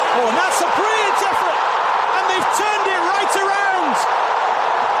Oh, and that's a brilliant effort. And they've turned it right around.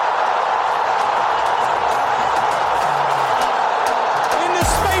 In the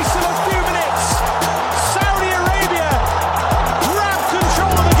space of a few minutes, Saudi Arabia grab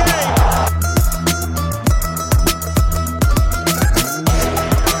control of the game.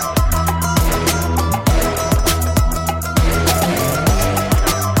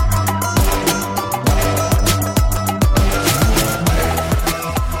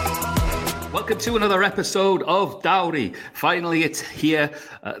 Welcome to another episode of Dawri. Finally, it's here,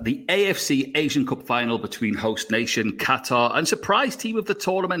 the AFC Asian Cup final between host nation Qatar and surprise team of the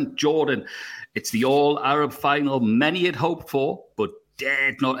tournament, Jordan. It's the all-Arab final many had hoped for, but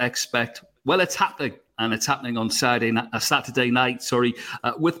dared not expect. Well, it's happening, and it's happening on Saturday night.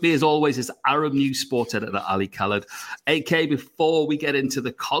 With me, as always, is Arab News Sports editor Khalid. AK, before we get into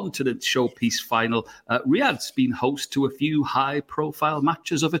the Continent Showpiece final, Riyadh's been host to a few high-profile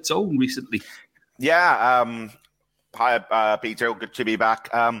matches of its own recently. Yeah. Hi, Peter. Good to be back.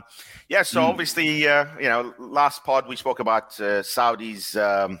 So obviously, last pod we spoke about Saudi's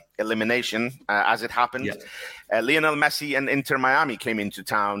elimination as it happened. Yeah. Lionel Messi and Inter Miami came into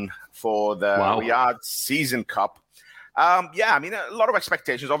town for the Riyadh Season Cup. A lot of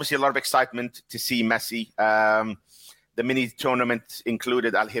expectations. Obviously, a lot of excitement to see Messi. The mini tournament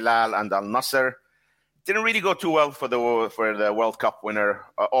included Al Hilal and Al Nassr. Didn't really go too well for the World Cup winner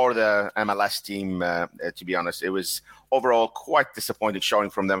or the MLS team, to be honest. It was overall quite disappointing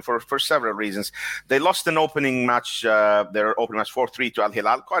showing from them for several reasons. They lost an opening match, their opening match 4-3 to Al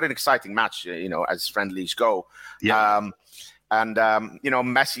Hilal. Quite an exciting match, as friendlies go. Yeah.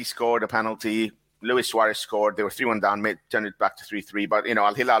 Messi scored a penalty. Luis Suarez scored. They were 3-1 down, turned it back to 3-3. But,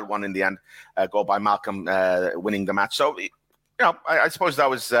 Al Hilal won in the end, goal by Malcolm winning the match. So, I suppose that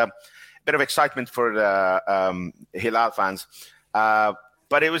was bit of excitement for the Hilal fans.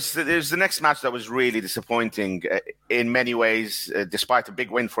 But it was the next match that was really disappointing in many ways, despite a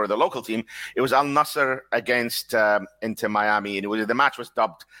big win for the local team. It was Al Nassr against Inter Miami, and the match was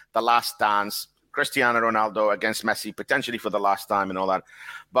dubbed The Last Dance. Cristiano Ronaldo against Messi, potentially for the last time and all that.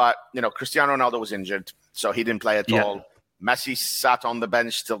 But, Cristiano Ronaldo was injured, so he didn't play at all. Messi sat on the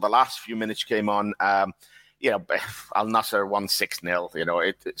bench till the last few minutes came on. Al Nassr won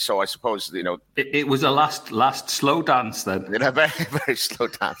 6-0. So I suppose it was a last slow dance then. Very very slow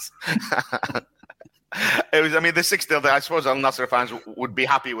dance. It was. The 6-0. I suppose Al Nassr fans would be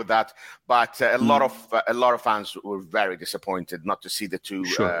happy with that, but a lot of fans were very disappointed not to see the two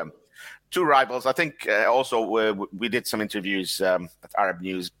rivals. I think also we did some interviews at Arab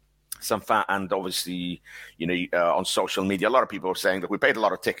News. And obviously, on social media, a lot of people were saying that we paid a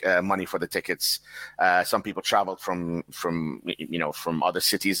lot of money for the tickets. Some people traveled from other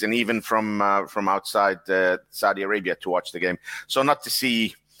cities and even from outside Saudi Arabia to watch the game. So not to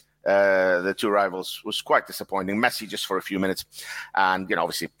see the two rivals was quite disappointing. Messi just for a few minutes, and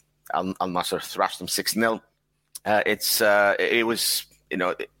obviously Al Nassr thrashed them 6-0.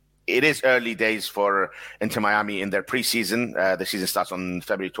 It is early days for Inter Miami in their preseason. The season starts on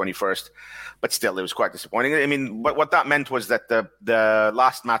February 21st, but still, it was quite disappointing. What that meant was that the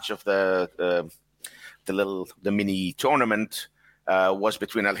last match of the mini tournament was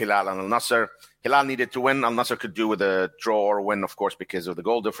between Al Hilal and Al Nassr. Hilal needed to win. Al Nassr could do with a draw or win, of course, because of the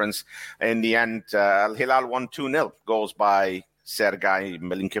goal difference. In the end, Al Hilal won 2-0. Goals by Sergei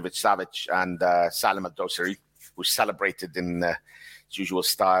Milinkovic-Savic and Salim Al-Dosari, who celebrated in usual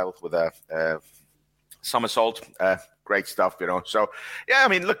style with a somersault. Great stuff, So,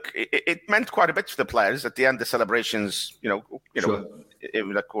 look, it meant quite a bit for the players. At the end, the celebrations, sure.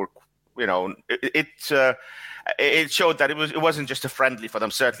 It showed that it wasn't just a friendly for them,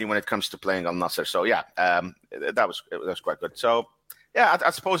 certainly when it comes to playing Al Nassr. So, that was quite good. So,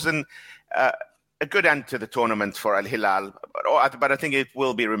 I suppose then a good end to the tournament for Al Hilal. But I think it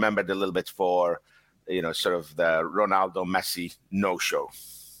will be remembered a little bit for sort of the Ronaldo Messi no-show.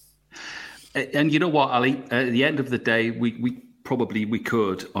 And you know what, Ali? At the end of the day, we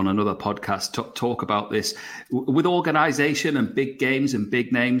could on another podcast talk about this with organisation and big games and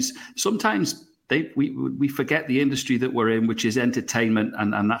big names. Sometimes we forget the industry that we're in, which is entertainment,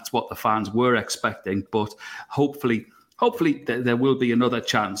 and that's what the fans were expecting. But hopefully there will be another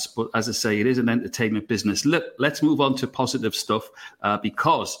chance. But as I say, it is an entertainment business. Let's move on to positive stuff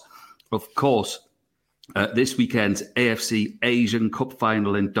because, of course, this weekend's AFC Asian Cup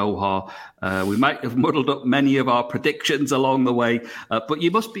final in Doha. We might have muddled up many of our predictions along the way, but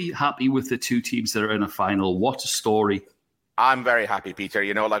you must be happy with the two teams that are in a final. What a story. I'm very happy, Peter.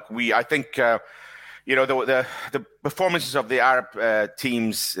 I think the performances of the Arab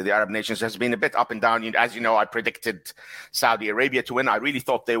teams, the Arab nations, has been a bit up and down. As you know, I predicted Saudi Arabia to win. I really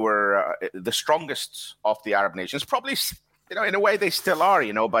thought they were the strongest of the Arab nations. Probably, in a way, they still are.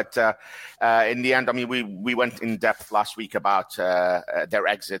 But in the end, I mean, we went in depth last week about their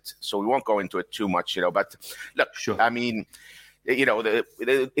exit, so we won't go into it too much. But look, sure. I mean,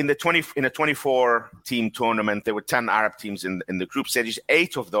 in a 24 team tournament, there were 10 Arab teams in the group stages.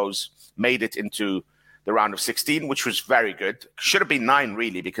 8 of those made it into the round of 16, which was very good. Should have been 9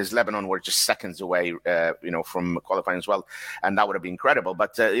 really, because Lebanon were just seconds away, from qualifying as well, and that would have been incredible.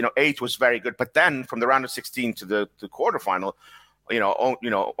 But 8 was very good. But then from the round of 16 to the quarterfinal,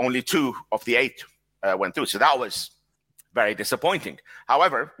 only 2 of the 8 went through. So that was very disappointing.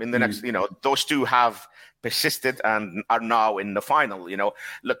 However, in the next, those 2 have persisted and are now in the final.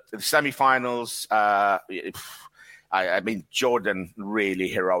 Look, the semifinals. I mean, Jordan, really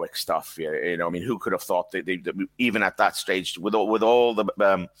heroic stuff. I mean, who could have thought that they even at that stage, with all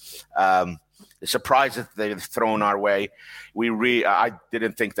the surprises they've thrown our way, I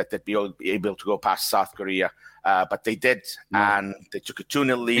didn't think that they'd be able to go past South Korea, but they did, and they took a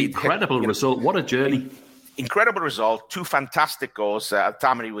 2-0 lead. Incredible result! What a journey! Incredible result. 2 fantastic goals.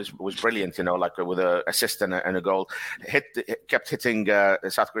 Al-Taamari was brilliant, with an assist and a goal. Kept hitting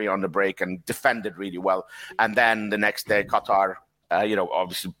South Korea on the break and defended really well. And then the next day, Qatar,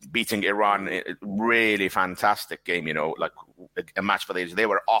 obviously beating Iran. Really fantastic game, a match for the ages. They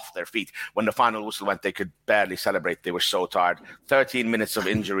were off their feet. When the final whistle went, they could barely celebrate. They were so tired. 13 minutes of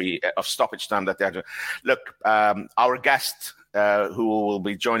injury, of stoppage time that they had to. Look, our guest, who will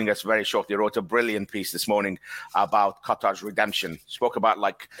be joining us very shortly, wrote a brilliant piece this morning about Qatar's redemption. Spoke about,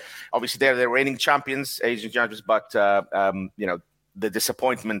 obviously they're the reigning champions, Asian champions, but the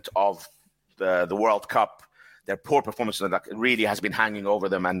disappointment of the World Cup, their poor performance that really has been hanging over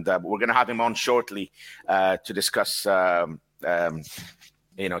them, and we're going to have him on shortly to discuss. To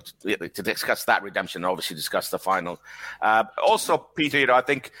discuss that redemption, and obviously discuss the final. Also, Peter, I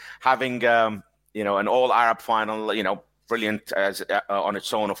think having an all Arab final, brilliant as on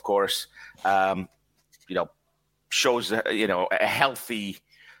its own, of course. Shows a healthy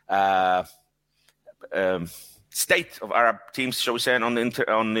state of Arab teams, shall we say, on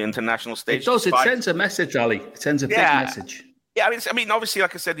the international stage. It does. It sends a message, Ali. It sends a big message. Yeah, I mean, obviously,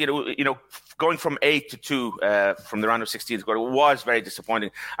 like I said, going from 8 to 2 from the round of 16 was very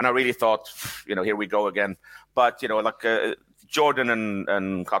disappointing, and I really thought, here we go again. But Jordan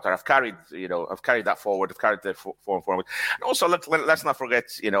and Qatar have carried that forward, have carried the form forward. And also, let's not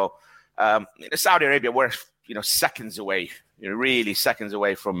forget, Saudi Arabia were, seconds away, really seconds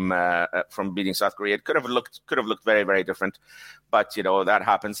away from beating South Korea. It could have looked very, very different, but that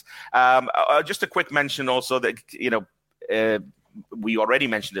happens. Just a quick mention also that we already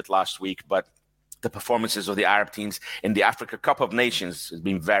mentioned it last week, but the performances of the Arab teams in the Africa Cup of Nations has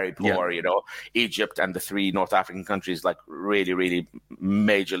been very poor. Yeah. Egypt and the 3 North African countries, really, really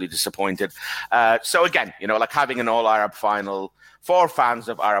majorly disappointed. So again, having an all Arab final for fans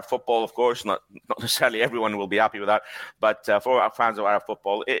of Arab football, of course, not necessarily everyone will be happy with that, but for our fans of Arab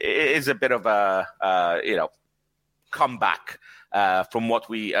football, it is a bit of a comeback from what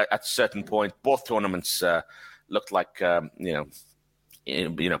we at a certain point, both tournaments looked like the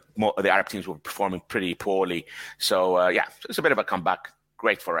Arab teams were performing pretty poorly. So, it's a bit of a comeback.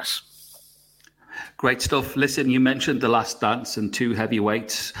 Great for us. Great stuff. Listen, you mentioned The Last Dance and 2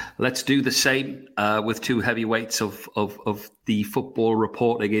 heavyweights. Let's do the same with 2 heavyweights of the football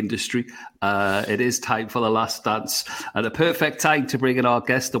reporting industry. It is time for The Last Dance, and a perfect time to bring in our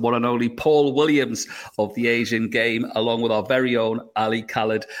guest, the one and only Paul Williams of the Asian Game, along with our very own Ali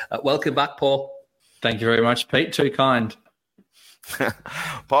Khalid. Welcome back, Paul. Thank you very much, Pete. Too kind.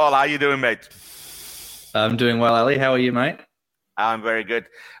 Paul, how you doing, mate? I'm doing well, Ali. How are you, mate? I'm very good.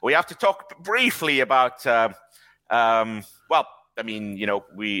 We have to talk briefly about, your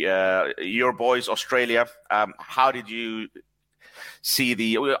boys, Australia. How did you see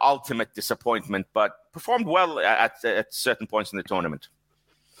the ultimate disappointment, but performed well at certain points in the tournament?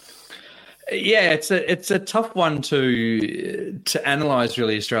 Yeah, it's a tough one to analyse,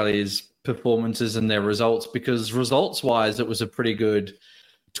 really, Australia's performances and their results, because results-wise, it was a pretty good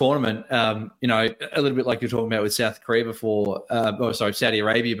tournament. A little bit like you're talking about with South Korea before, Saudi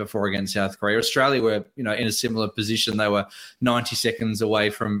Arabia before against South Korea. Australia were, in a similar position. They were 90 seconds away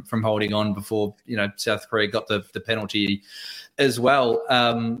from holding on before, South Korea got the penalty as well.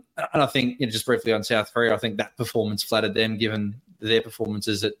 And I think, just briefly on South Korea, I think that performance flattered them, given their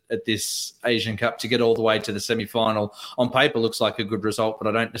performances at this Asian Cup. To get all the way to the semi-final on paper looks like a good result, but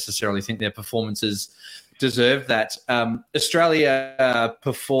I don't necessarily think their performances deserved that. Australia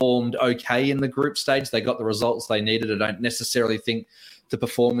performed okay in the group stage. They got the results they needed. I don't necessarily think the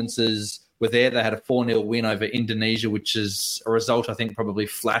performances were there. They had a 4-0 win over Indonesia, which is a result I think probably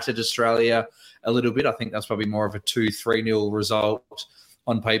flattered Australia a little bit. I think that's probably more of a 2-3-0 result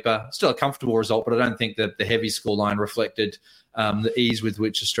on paper. Still a comfortable result, but I don't think that the heavy scoreline reflected the ease with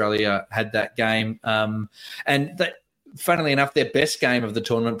which Australia had that game. And that, funnily enough, their best game of the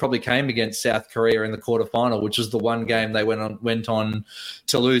tournament probably came against South Korea in the quarterfinal, which was the one game they went on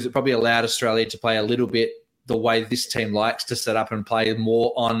to lose. It probably allowed Australia to play a little bit the way this team likes to set up and play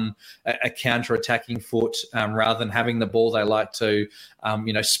more on a counter-attacking foot rather than having the ball. They like to,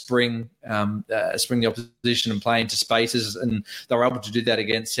 spring the opposition and play into spaces, and they were able to do that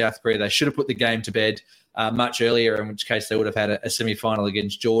against South Korea. They should have put the game to bed much earlier, in which case they would have had a semi-final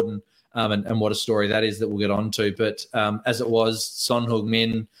against Jordan, and what a story that is that we'll get on to. But as it was, Son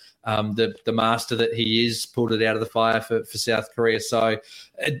Heung-min, the master that he is, pulled it out of the fire for South Korea. So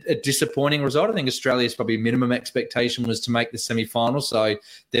a disappointing result. I think Australia's probably minimum expectation was to make the semi-final, so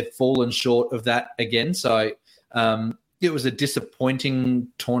they've fallen short of that again. So it was a disappointing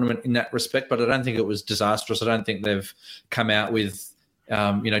tournament in that respect, but I don't think it was disastrous. I don't think they've come out with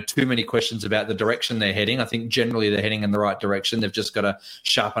too many questions about the direction they're heading. I think generally they're heading in the right direction. They've just got to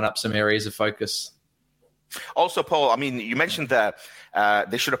sharpen up some areas of focus. Also, Paul, I mean, you mentioned that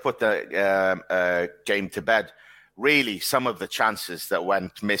they should have put the game to bed. Really, some of the chances that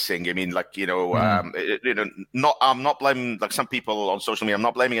went missing. I mean, I'm not blaming like some people on social media. I'm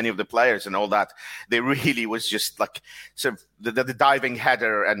not blaming any of the players and all that. They really was just like sort of the diving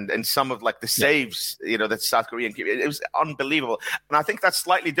header and some of like the saves. That South Korean. It was unbelievable, and I think that's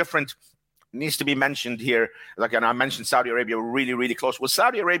slightly different. Needs to be mentioned here. Like, and I mentioned Saudi Arabia were really, really close. Well,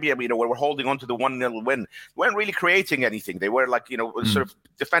 Saudi Arabia, we're holding on to the 1-0 win. They weren't really creating anything. They were sort of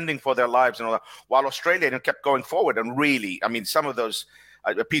defending for their lives and all that. While Australia kept going forward and really, I mean, some of those,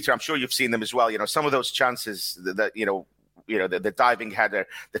 Peter, I'm sure you've seen them as well. Some of those chances that the diving header,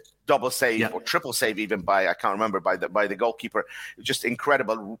 the double save or triple save, even by I can't remember by the goalkeeper, just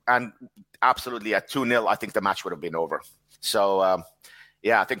incredible. And absolutely at 2-0, I think the match would have been over. So.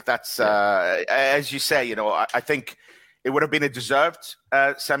 Yeah, I think that's, as you say, I think it would have been a deserved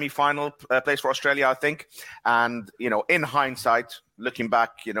semi-final place for Australia, I think. And, in hindsight, looking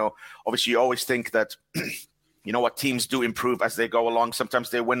back, obviously you always think that, what teams do improve as they go along.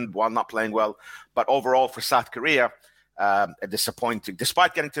 Sometimes they win while not playing well. But overall for South Korea, disappointing.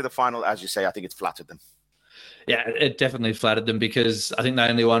 Despite getting to the final, as you say, I think it's flattered them. Yeah, it definitely flattered them because I think they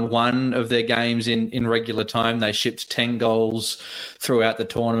only won one of their games in regular time. They shipped 10 goals throughout the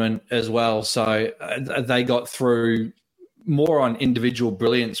tournament as well. So they got through more on individual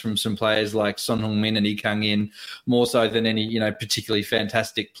brilliance from some players like Son Heung-min and Lee Kang-in, more so than any, particularly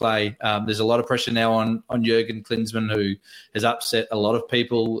fantastic play. There's a lot of pressure now on Jurgen Klinsmann, who has upset a lot of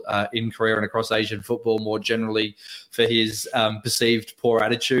people in Korea and across Asian football more generally for his perceived poor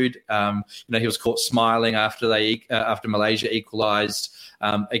attitude. He was caught smiling after Malaysia equalised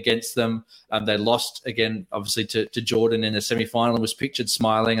against them. They lost again, obviously, to Jordan in the semi-final and was pictured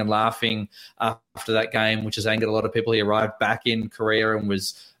smiling and laughing after that game, which has angered a lot of people. He arrived back in Korea and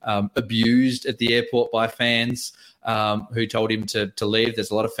was abused at the airport by fans who told him to leave.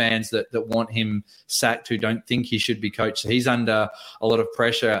 There's a lot of fans that want him sacked who don't think he should be coached. So he's under a lot of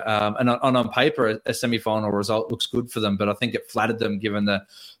pressure. And on paper, a semi-final result looks good for them, but I think it flattered them given the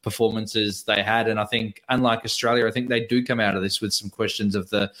performances they had. And I think, unlike Australia, I think they do come out of this with some questions of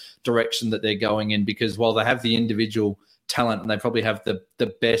the direction that they're going in, because while they have the individual talent and they probably have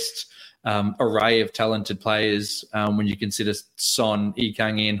the best array of talented players when you consider Son, Lee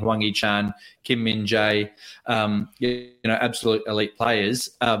Kang-in, Hwang Hee-chan, Kim Min-jae, absolute elite players.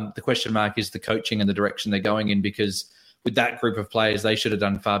 The question mark is the coaching and the direction they're going in, because with that group of players, they should have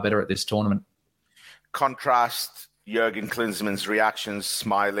done far better at this tournament. Contrast Jurgen Klinsmann's reactions,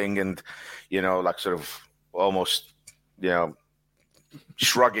 smiling and, sort of almost,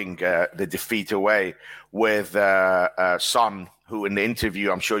 shrugging the defeat away with Son, who in the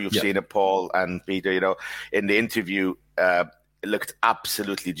interview, I'm sure you've seen it, Paul and Peter, in the interview, looked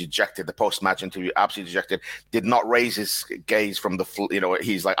absolutely dejected. The post-match interview, absolutely dejected. Did not raise his gaze from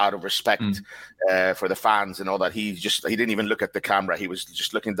he's like out of respect for the fans and all that. He didn't even look at the camera. He was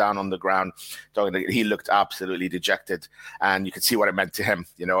just looking down on the ground. He looked absolutely dejected, and you could see what it meant to him.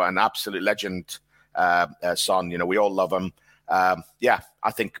 An absolute legend, Son. We all love him. I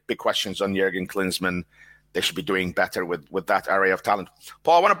think big questions on Jurgen Klinsmann. They should be doing better with that array of talent.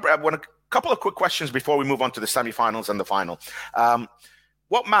 Paul, I want a couple of quick questions before we move on to the semi-finals and the final.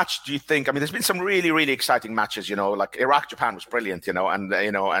 What match do you think? I mean, there's been some really, really exciting matches. Like Iraq-Japan was brilliant. And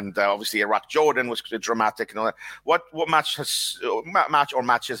obviously Iraq-Jordan was dramatic. What matches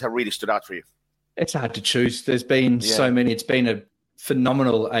have really stood out for you? It's hard to choose. There's been so many. It's been a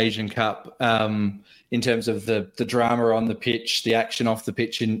phenomenal Asian Cup in terms of the drama on the pitch, the action off the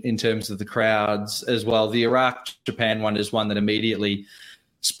pitch in terms of the crowds as well. The Iraq-Japan one is one that immediately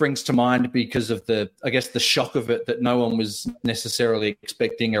springs to mind because of the shock of it, that no one was necessarily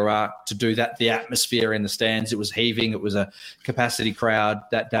expecting Iraq to do that. The atmosphere in the stands, it was heaving. It was a capacity crowd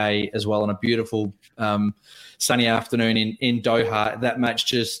that day as well on a beautiful sunny afternoon in Doha. That match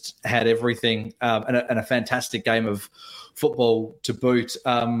just had everything and a fantastic game of football to boot.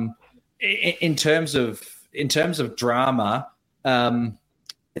 In terms of drama,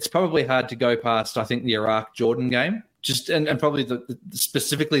 it's probably hard to go past, I think, the Iraq-Jordan game. And probably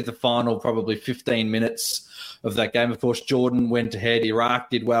specifically the final probably 15 minutes of that game. Of course, Jordan went ahead.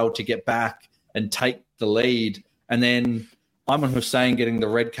 Iraq did well to get back and take the lead. And then Ayman Hussein getting the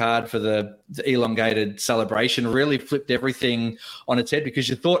red card for the elongated celebration really flipped everything on its head, because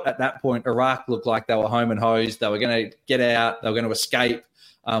you thought at that point Iraq looked like they were home and hosed. They were going to get out. They were going to escape.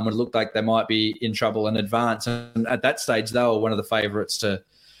 It looked like they might be in trouble in advance. And at that stage, they were one of the favourites to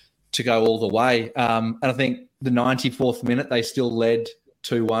go all the way. And I think the 94th minute, they still led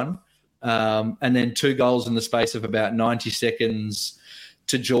 2-1. And then 2 goals in the space of about 90 seconds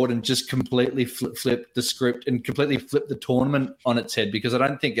to Jordan just completely flipped the script and completely flipped the tournament on its head, because I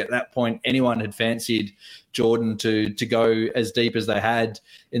don't think at that point anyone had fancied Jordan to go as deep as they had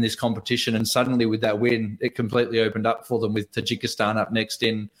in this competition. And suddenly with that win, it completely opened up for them, with Tajikistan up next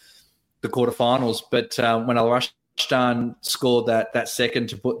in the quarterfinals. But when Al-Rashdan scored that second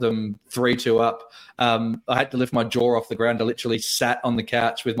to put them 3-2 up, I had to lift my jaw off the ground. I literally sat on the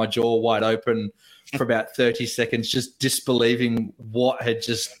couch with my jaw wide open for about 30 seconds, just disbelieving what had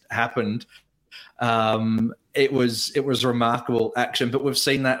just happened. It was remarkable action, but we've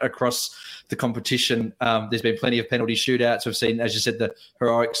seen that across the competition. There's been plenty of penalty shootouts. We've seen, as you said, the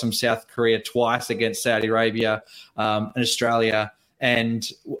heroics from South Korea twice against Saudi Arabia and Australia. And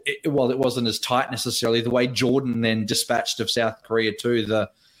while it wasn't as tight necessarily, the way Jordan then dispatched of South Korea too, the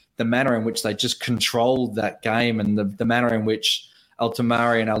manner in which they just controlled that game, and the manner in which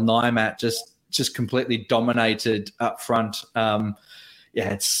Al-Taamari and Al-Naimat just completely dominated up front.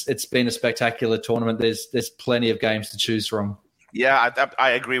 It's been a spectacular tournament. There's plenty of games to choose from. Yeah, I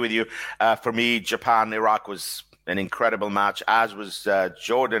agree with you. For me, Japan-Iraq was an incredible match, as was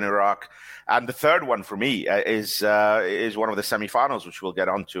Jordan-Iraq. And the third one for me is one of the semifinals, which we'll get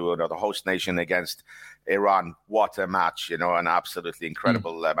onto, the host nation against Iran. What a match, an absolutely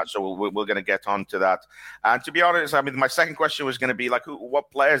incredible match. So we're going to get onto that. And to be honest, I mean, my second question was going to be like, what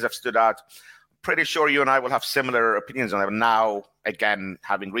players have stood out? Pretty sure you and I will have similar opinions on them now, again,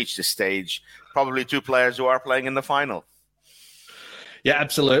 having reached this stage. Probably 2 players who are playing in the final. Yeah,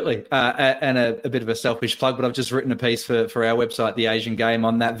 absolutely. And a bit of a selfish plug, but I've just written a piece for our website, The Asian Game,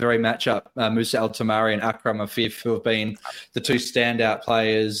 on that very matchup. Musa Al-Taamari and Akram Afif, who have been the 2 standout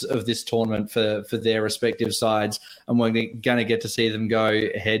players of this tournament for their respective sides. And we're going to get to see them go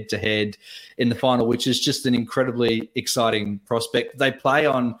head-to-head in the final, which is just an incredibly exciting prospect. They play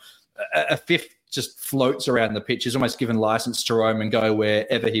on a fifth just floats around the pitch. He's almost given license to roam and go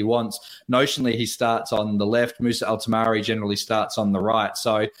wherever he wants. Notionally, he starts on the left. Musa Al-Taamari generally starts on the right.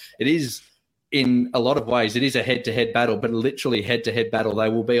 So it is, in a lot of ways, it is a head-to-head battle, but literally head-to-head battle. They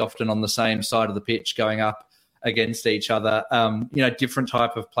will be often on the same side of the pitch going up against each other. Different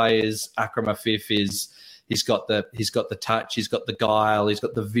type of players. Akram Afif he's got the touch, he's got the guile, he's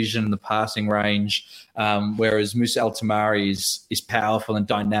got the vision, the passing range. Whereas Musa Al-Taamari is powerful and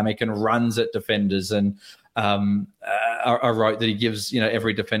dynamic and runs at defenders. And I wrote that he gives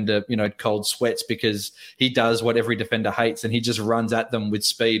every defender cold sweats, because he does what every defender hates, and he just runs at them with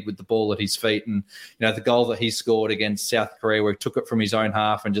speed with the ball at his feet. And the goal that he scored against South Korea, where he took it from his own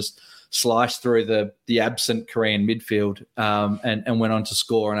half and just sliced through the absent Korean midfield and went on to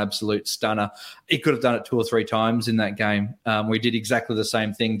score an absolute stunner. He could have done it 2 or 3 times in that game. We did exactly the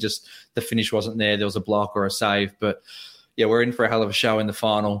same thing, just the finish wasn't there. There was a block or a save. But, yeah, we're in for a hell of a show in the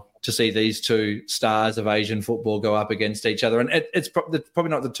final to see these 2 stars of Asian football go up against each other. And it's probably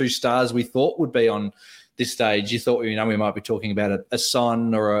not the 2 stars we thought would be on this stage. You thought, we might be talking about a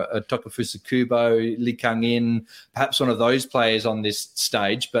Son or a Takefusa Kubo, Lee Kang-in, perhaps one of those players on this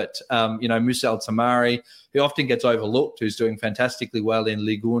stage. But, Musa Al-Taamari, who often gets overlooked, who's doing fantastically well in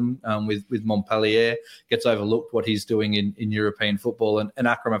Ligue 1 with Montpellier, gets overlooked what he's doing in European football. And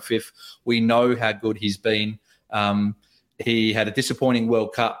Akram Afif, we know how good he's been he had a disappointing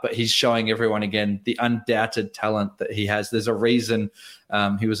World Cup, but he's showing everyone again the undoubted talent that he has. There's a reason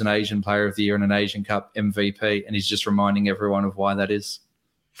he was an Asian Player of the Year and an Asian Cup MVP, and he's just reminding everyone of why that is.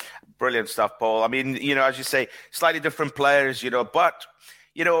 Brilliant stuff, Paul. I mean, as you say, slightly different players, but,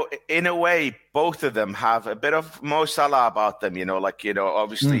 in a way, both of them have a bit of Mo Salah about them,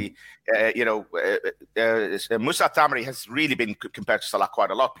 obviously, Musa Al-Taamari has really been compared to Salah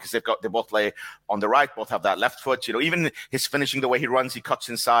quite a lot because they both play on the right, both have that left foot, even his finishing, the way he runs, he cuts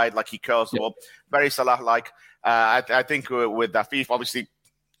inside, like he curls the ball, very Salah-like. I think with Afif, obviously,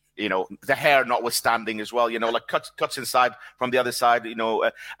 the hair notwithstanding as well, like cuts inside from the other side,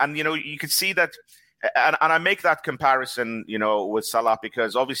 and, you can see that. And I make that comparison, with Salah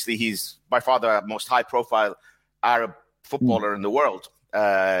because obviously he's by far the most high-profile Arab footballer in the world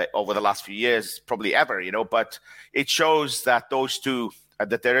over the last few years, probably ever, But it shows that those two,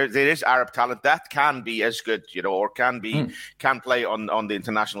 that there is Arab talent that can be as good, or can play on the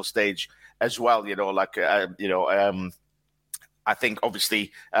international stage as well, I think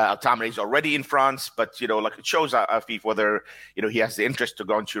obviously Al-Taamari is already in France, but it shows Afif whether he has the interest to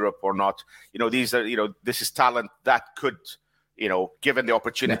go into Europe or not. These are this is talent that could given the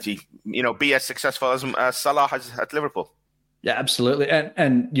opportunity be as successful as Salah has at Liverpool. Yeah, absolutely.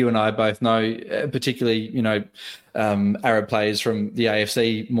 And you and I both know, particularly, Arab players from the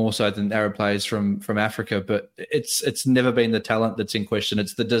AFC more so than Arab players from Africa, but it's never been the talent that's in question.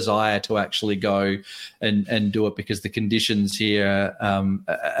 It's the desire to actually go and do it because the conditions here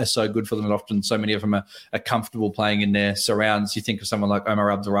are so good for them. And often so many of them are comfortable playing in their surrounds. You think of someone like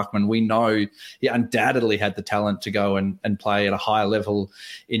Omar Abdulrahman. We know he undoubtedly had the talent to go and play at a high level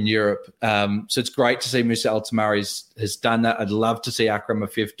in Europe. So it's great to see Musa Al-Taamari has done that. I'd love to see Akram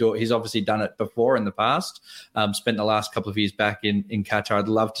Afif do it. He's obviously done it before in the past. Spent the last couple of years back in Qatar. I'd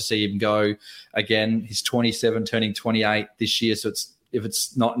love to see him go again. He's 27, turning 28 this year. So if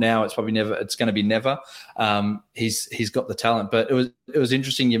it's not now, it's probably never. It's going to be never. He's got the talent. But it was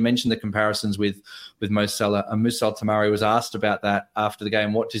interesting. You mentioned the comparisons with Mo Salah. And Musa Al-Taamari was asked about that after the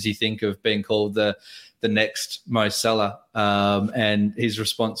game. What does he think of being called the next Mo Salah? And his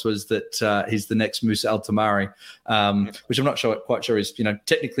response was that he's the next Musa Al-Taamari, which I'm not quite sure is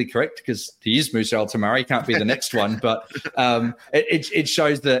technically correct because he is Musa Al-Taamari. He can't be the next one, but it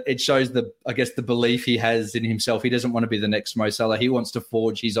shows the I guess the belief he has in himself. He doesn't want to be the next Mo Salah. He wants to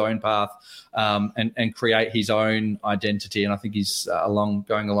forge his own path and create his own identity. And I think he's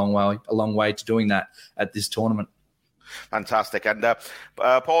going a long way to doing that at this tournament. Fantastic. And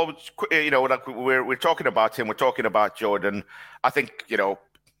Paul, we're talking about him, we're talking about Jordan. I think,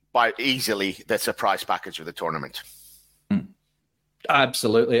 by easily the surprise package of the tournament.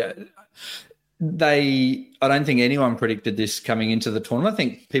 Absolutely. I don't think anyone predicted this coming into the tournament. I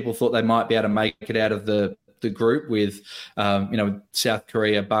think people thought they might be able to make it out of the group with, South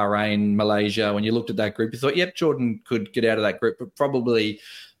Korea, Bahrain, Malaysia. When you looked at that group, you thought, yep, Jordan could get out of that group, but probably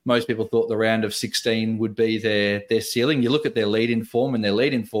most people thought the round of 16 would be their ceiling. You look at their lead-in form, and their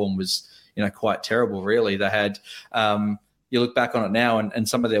lead-in form was, quite terrible, really. They had, you look back on it now, and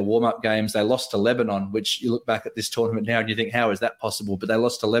some of their warm-up games, they lost to Lebanon, which you look back at this tournament now and you think, how is that possible? But they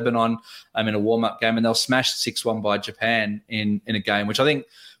lost to Lebanon in a warm-up game, and they were smashed 6-1 by Japan in a game, which I think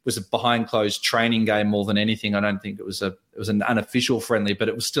was a behind-closed training game more than anything. I don't think it was an unofficial friendly, but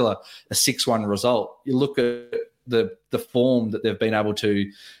it was still a 6-1 result. You look at the form that they've been able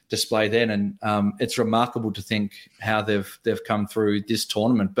to display then, and it's remarkable to think how they've come through this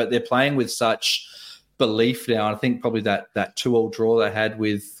tournament. But they're playing with such belief now. I think probably that 2-2 draw they had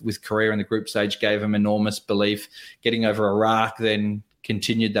with Korea in the group stage gave them enormous belief. Getting over Iraq then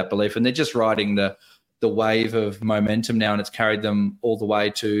continued that belief, and they're just riding the wave of momentum now, and it's carried them all the way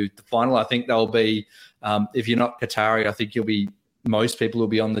to the final. I think they'll be, if you're not Qatari, I think most people will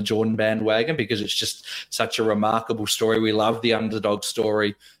be on the Jordan bandwagon because it's just such a remarkable story. We love the underdog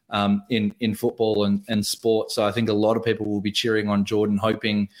story in football and sport. So I think a lot of people will be cheering on Jordan,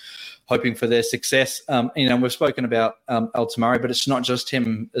 hoping for their success. We've spoken about Al-Taamari, but it's not just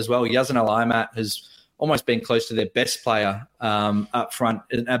him as well. Yazan Al-Aimat has almost been close to their best player up front,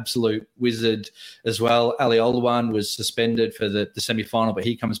 an absolute wizard as well. Ali Olwan was suspended for the semi-final, but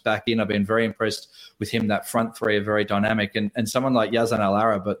he comes back in. I've been very impressed with him. That front three are very dynamic. And someone like Yazan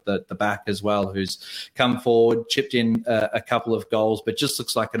Al-Arab at the back as well, who's come forward, chipped in a couple of goals, but just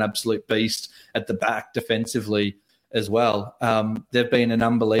looks like an absolute beast at the back defensively as well. They've been an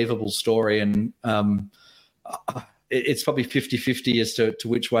unbelievable story, and it's probably 50-50 as to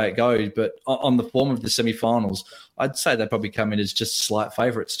which way it goes. But on the form of the semi-finals, I'd say they probably come in as just slight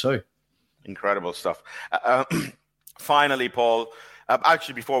favourites too. Incredible stuff. Finally, Paul,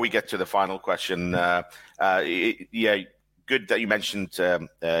 actually, before we get to the final question, good that you mentioned,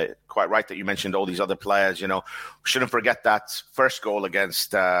 quite right that you mentioned all these other players. We shouldn't forget that first goal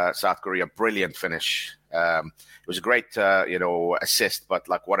against South Korea, brilliant finish. It was a great, assist, but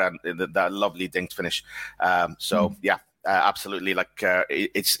that lovely dinked finish. Absolutely.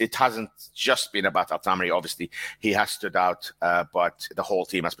 It hasn't just been about Al-Taamari. Obviously, he has stood out, but the whole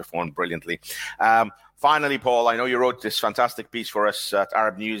team has performed brilliantly. Finally, Paul, I know you wrote this fantastic piece for us at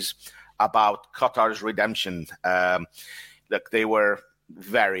Arab News about Qatar's redemption. They were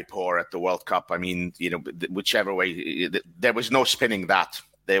very poor at the World Cup. I mean, whichever way, there was no spinning that.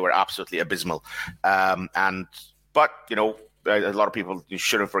 They were absolutely abysmal. But a lot of people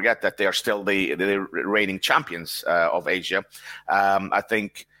shouldn't forget that they are still the reigning champions of Asia. I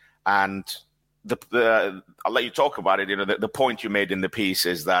think, and I'll let you talk about it. The point you made in the piece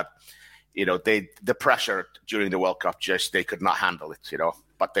is that the pressure during the World Cup, they could not handle it.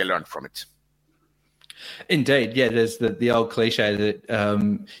 But they learned from it. Indeed, yeah. There's the old cliche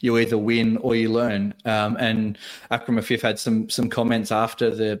that you either win or you learn. And Akram Afif had some comments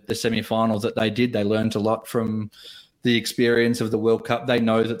after the semi-final that they learned a lot from the experience of the World Cup. They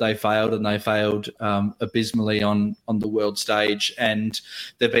know that they failed, and they failed abysmally on the world stage, and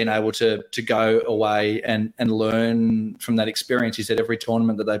they've been able to go away and learn from that experience. He said every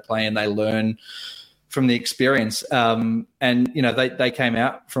tournament that they play in, they learn from the experience. They came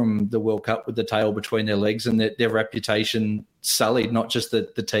out from the World Cup with the tail between their legs, and their reputation sullied, not just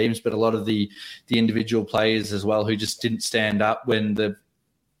the teams, but a lot of the individual players as well, who just didn't stand up when the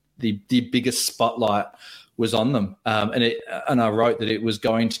biggest spotlight was on them. And I wrote that it was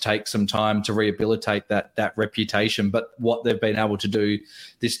going to take some time to rehabilitate that reputation, but what they've been able to do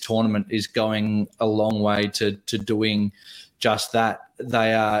this tournament is going a long way to doing just that.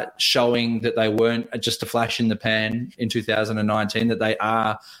 They are showing that they weren't just a flash in the pan in 2019, that they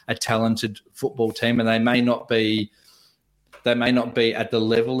are a talented football team, and they may not be at the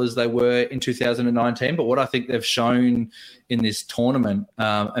level as they were in 2019. But what I think they've shown in this tournament,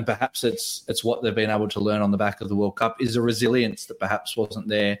 and perhaps it's what they've been able to learn on the back of the World Cup, is a resilience that perhaps wasn't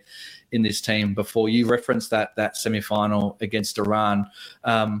there in this team before. You referenced that semi-final against Iran.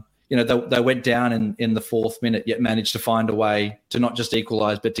 They went down in the fourth minute, yet managed to find a way to not just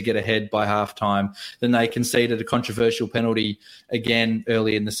equalise, but to get ahead by halftime. Then they conceded a controversial penalty again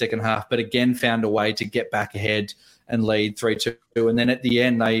early in the second half, but again found a way to get back ahead and lead 3-2. And then at the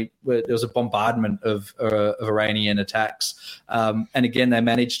end, there was a bombardment of Iranian attacks. And again, they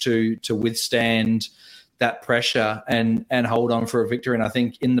managed to withstand that pressure and hold on for a victory. And I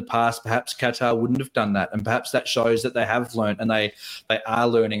think in the past, perhaps Qatar wouldn't have done that. And perhaps that shows that they have learned, and they are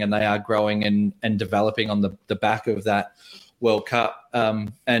learning, and they are growing and developing on the back of that World Cup.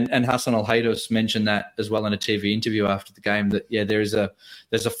 And Hassan Al-Haydos mentioned that as well in a TV interview after the game, that there's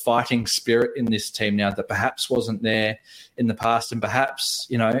a fighting spirit in this team now that perhaps wasn't there in the past. And perhaps,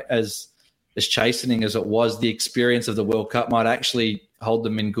 as chastening as it was, the experience of the World Cup might actually hold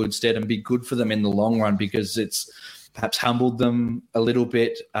them in good stead and be good for them in the long run, because it's perhaps humbled them a little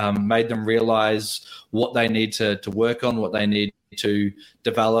bit, made them realise what they need to work on, what they need to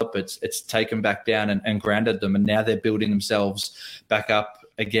develop. It's taken back down and grounded them, and now they're building themselves back up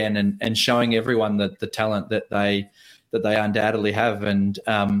again and showing everyone the talent that they undoubtedly have. And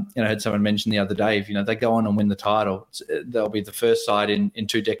I had someone mention the other day, if they go on and win the title, they'll be the first side in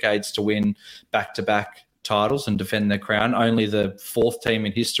 2 decades to win back-to-back titles and defend their crown. Only the fourth team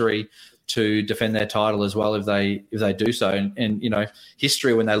in history to defend their title as well if they do so. And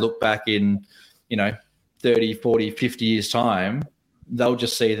history, when they look back in 30, 40, 50 years time, they'll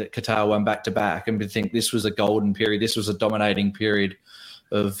just see that Qatar won back-to-back and think this was a golden period, this was a dominating period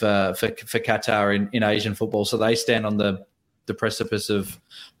of for Qatar in Asian football. So they stand on the precipice of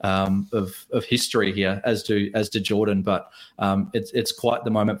history here, as do Jordan. But it's quite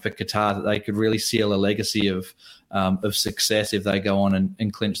the moment for Qatar that they could really seal a legacy of success if they go on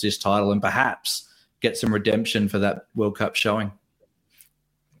and clinch this title, and perhaps get some redemption for that World Cup showing.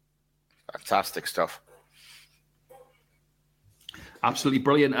 Fantastic stuff. Absolutely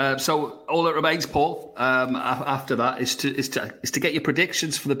brilliant. So all that remains, Paul, after that is to get your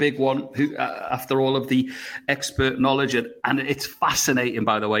predictions for the big one. After all of the expert knowledge, and it's fascinating,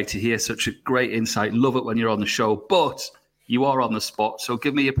 by the way, to hear such a great insight. Love it when you're on the show, but you are on the spot. So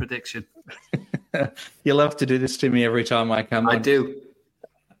give me your prediction. You love to do this to me every time I come on. I do.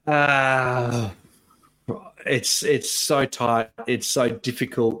 It's so tight. It's so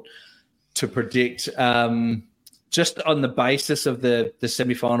difficult to predict. Just on the basis of the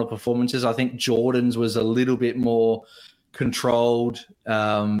semi-final performances, I think Jordan's was a little bit more controlled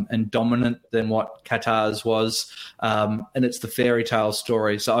and dominant than what Qatar's was. And it's the fairy tale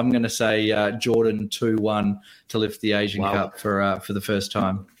story. So I'm going to say Jordan 2-1 to lift the Asian Cup for the first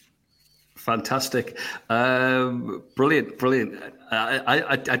time. Fantastic. Brilliant.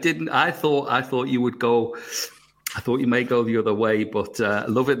 I thought you would go. I thought you may go the other way, but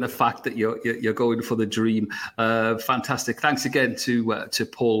loving the fact that you're going for the dream. Fantastic. Thanks again to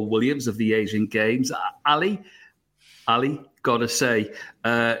Paul Williams of the Asian Games. Ali, gotta say,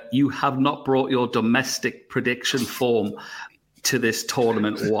 you have not brought your domestic prediction form to this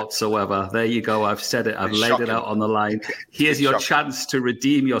tournament whatsoever. There you go. I've said it. I've laid it out on the line. Here's your chance to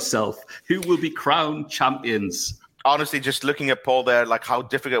redeem yourself. Who will be crowned champions? Honestly, just looking at Paul there, like how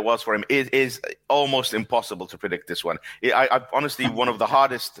difficult it was for him, it is almost impossible to predict this one. I've honestly one of the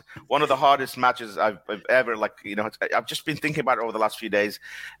hardest matches I've ever I've just been thinking about it over the last few days,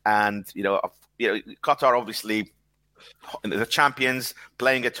 and Qatar obviously the champions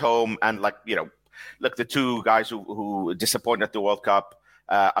playing at home, and look, the two guys who disappointed at the World Cup,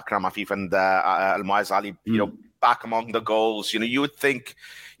 Akram, Afif, and Al-Taamari, back among the goals. You would think,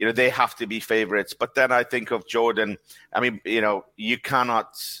 they have to be favourites. But then I think of Jordan. I mean, you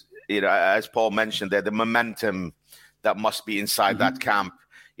cannot, as Paul mentioned there, the momentum that must be inside that camp.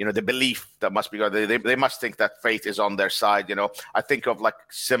 The belief that must be going. They must think that fate is on their side. I think of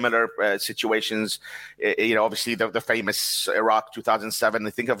similar situations. Obviously the famous Iraq 2007. I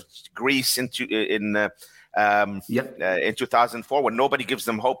think of Greece in 2004 when nobody gives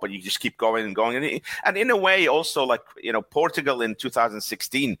them hope, but you just keep going and going. And in a way, also Portugal in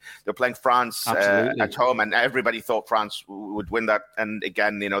 2016, they're playing France at home, and everybody thought France would win that. And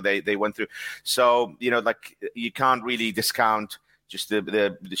again, they went through. So you can't really discount just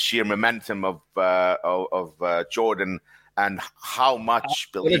the sheer momentum of Jordan and how much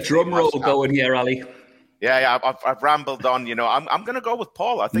belief. What a drum roll going here, Ali. Yeah, I've rambled on. I'm going to go with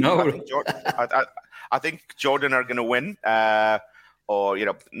Paul. I think Jordan. I think Jordan are going to win. I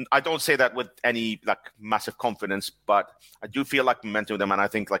don't say that with any massive confidence, but I do feel momentum with them, and I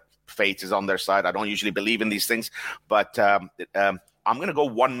think fate is on their side. I don't usually believe in these things, but I'm going to go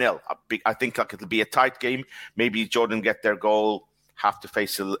 1-0. I think it'll be a tight game. Maybe Jordan get their goal, have to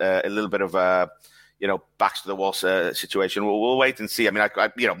face a little bit of a backs to the wall situation. We'll wait and see. I mean,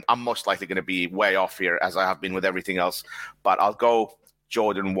 I'm most likely going to be way off here, as I have been with everything else, but I'll go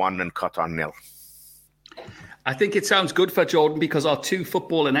Jordan 1 and Qatar 0. I think it sounds good for Jordan because our two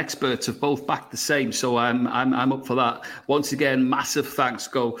footballing experts have both backed the same. So I'm up for that. Once again, massive thanks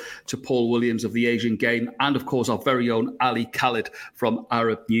go to Paul Williams of the Asian Game, and of course our very own Ali Khalid from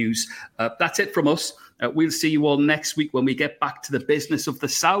Arab News. That's it from us. We'll see you all next week when we get back to the business of the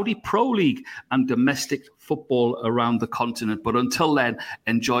Saudi Pro League and domestic football around the continent. But until then,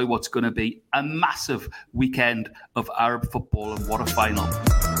 enjoy what's going to be a massive weekend of Arab football, and what a final.